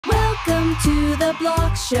Welcome to the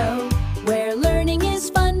Block Show, where learning is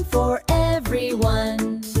fun for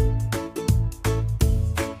everyone.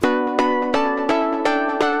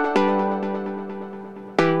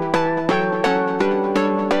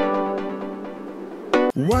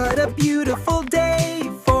 What a beautiful day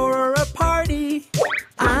for a party.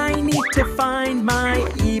 I need to find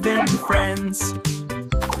my even friends.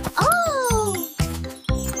 Oh!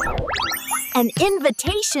 An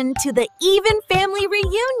invitation to the Even Family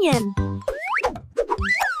Reunion.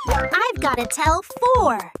 I've got to tell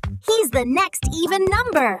 4. He's the next even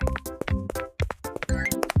number.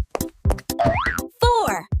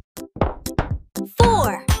 4.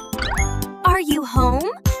 4. Are you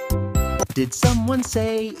home? Did someone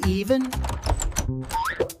say even?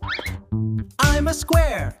 I'm a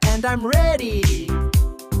square and I'm ready.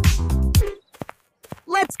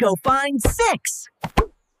 Let's go find 6.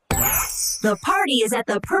 The party is at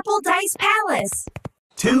the Purple Dice Palace.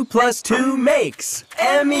 2 plus 2 makes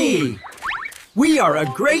ME. We are a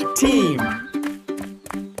great team.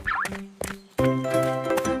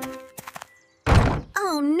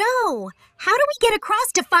 Oh no! How do we get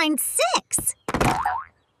across to find 6?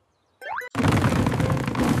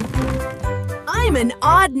 I'm an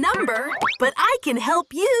odd number, but I can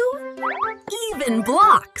help you. Even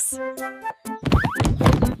blocks.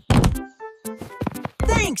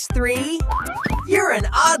 Thanks, 3. You're an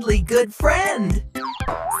oddly good friend.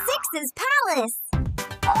 6's palace.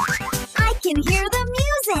 I can hear the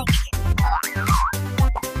music.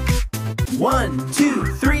 1, 2,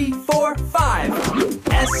 3, 4, 5.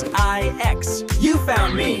 SIX. You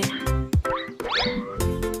found me.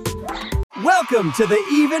 Welcome to the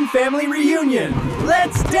Even Family Reunion.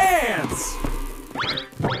 Let's dance.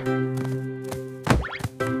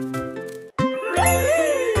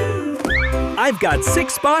 I've got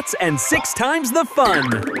 6 spots and 6 times the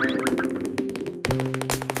fun.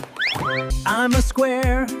 I'm a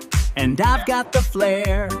square, and I've got the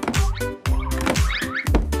flair.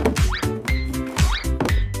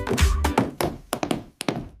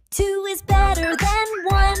 Two is better than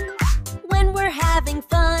 1 when we're having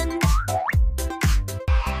fun.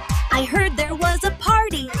 I heard there was a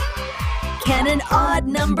party. Can an odd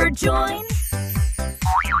number join?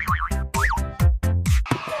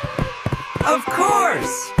 Of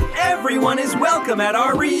course! Everyone is welcome at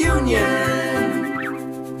our reunion.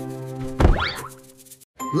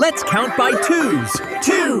 Let's count by 2s.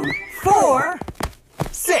 2, 4,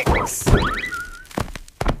 6.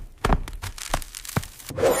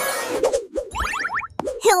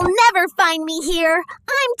 He'll never find me here.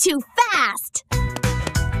 I'm too fast.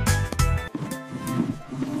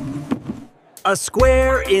 A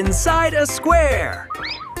square inside a square.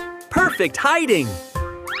 Perfect hiding.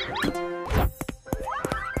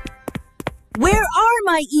 Where are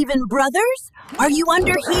my even brothers? Are you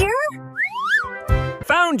under here?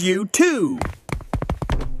 Found you, 2.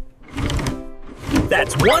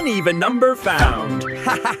 That's 1 even number found.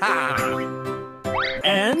 Ha ha ha.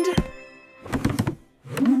 And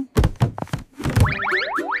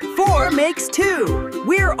 4 makes 2.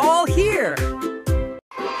 We're all here.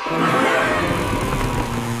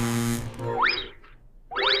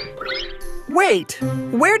 Wait,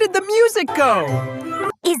 where did the music go?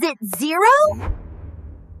 Is it 0?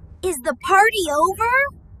 Is the party over?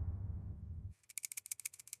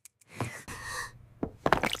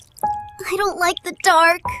 I don't like the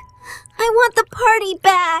dark. I want the party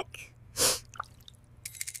back.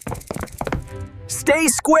 Stay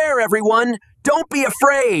square, everyone. Don't be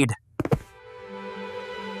afraid.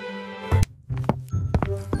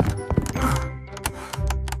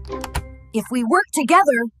 If we work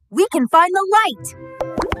together, we can find the light.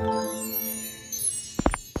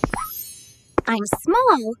 I'm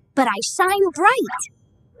small, but I shine bright.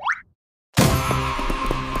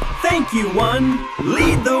 Thank you, 1.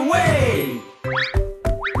 Lead the way.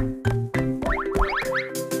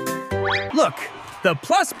 Look, the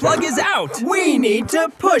plus plug is out. We need to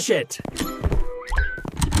push it.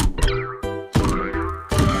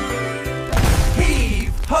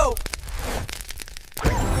 Heave ho.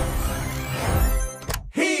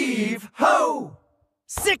 Heave ho.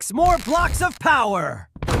 6 more blocks of power.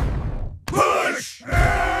 Push!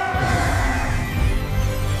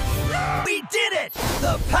 We did it!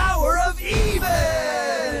 The power of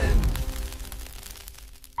even!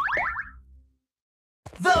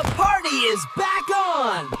 The party is back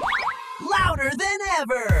on! Louder than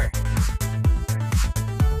ever!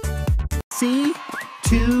 See?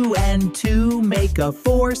 2 and 2 make a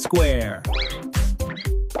 4 square.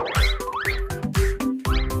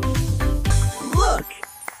 Look!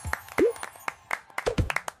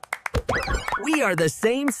 We are the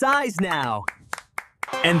same size now.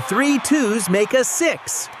 And 3 2s make a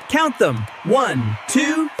 6. Count them. 1,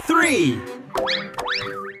 2, 3.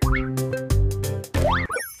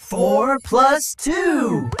 4 plus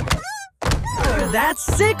 2. That's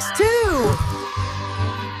 6 too.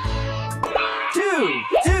 2,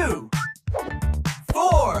 2,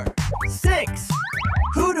 4, 6.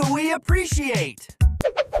 Who do we appreciate?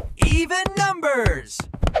 Even numbers.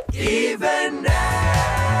 Even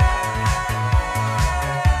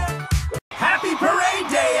Happy Parade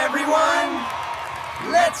Day, everyone!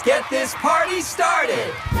 Let's get this party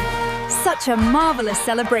started! Such a marvelous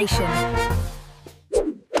celebration.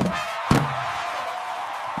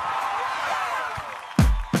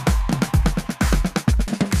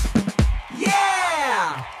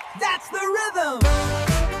 Yeah! That's the rhythm!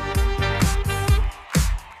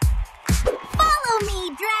 Follow me,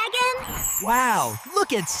 Dragon! Wow,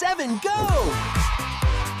 look at 7 go!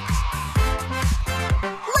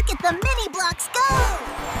 Look at the mini blocks go!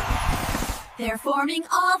 They're forming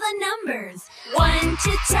all the numbers. 1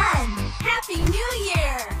 to 10. Happy New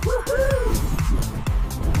Year! Woohoo!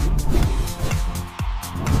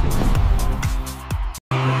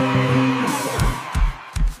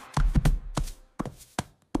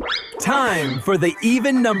 Time for the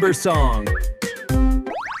even number song.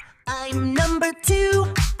 I'm number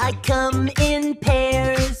 2, I come in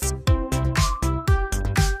pairs.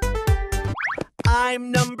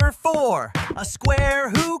 I'm number 4, a square,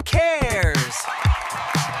 who cares?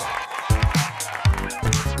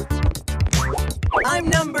 I'm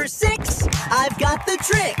number 6, I've got the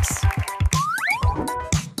tricks.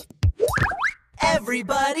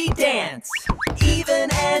 Everybody dance, even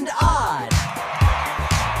and odd.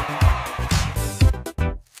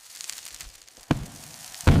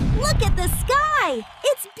 Look at the sky!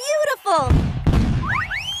 It's beautiful!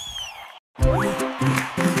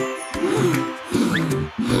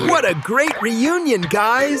 What a great reunion,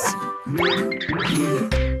 guys!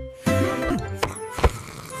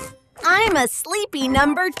 I'm a sleepy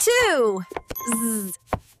number 2. Zzz.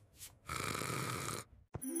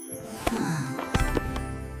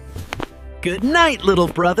 Good night, little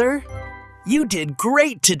brother. You did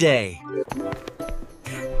great today.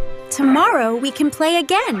 Tomorrow we can play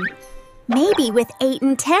again. Maybe with 8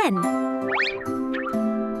 and 10.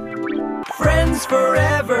 Friends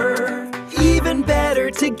forever, even better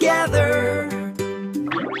together.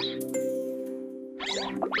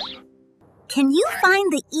 Can you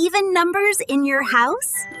find the even numbers in your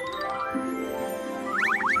house?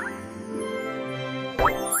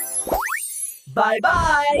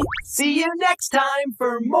 Bye-bye. See you next time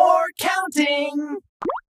for more counting.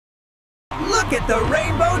 Look at the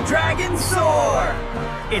rainbow dragon soar.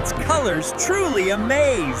 Its colors truly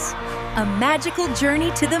amaze. A magical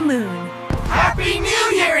journey to the moon. Happy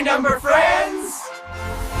New Year, number friends!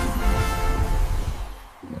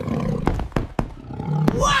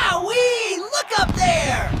 Wowee! Look up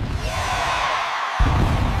there!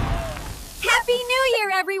 Happy New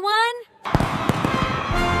Year, everyone!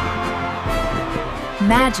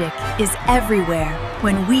 Magic is everywhere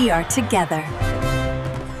when we are together.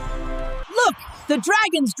 Look! The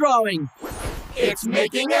dragon's drawing! It's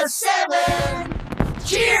making a 7!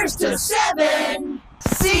 Cheers to 7!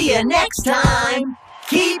 See you next time!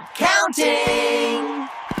 Keep counting!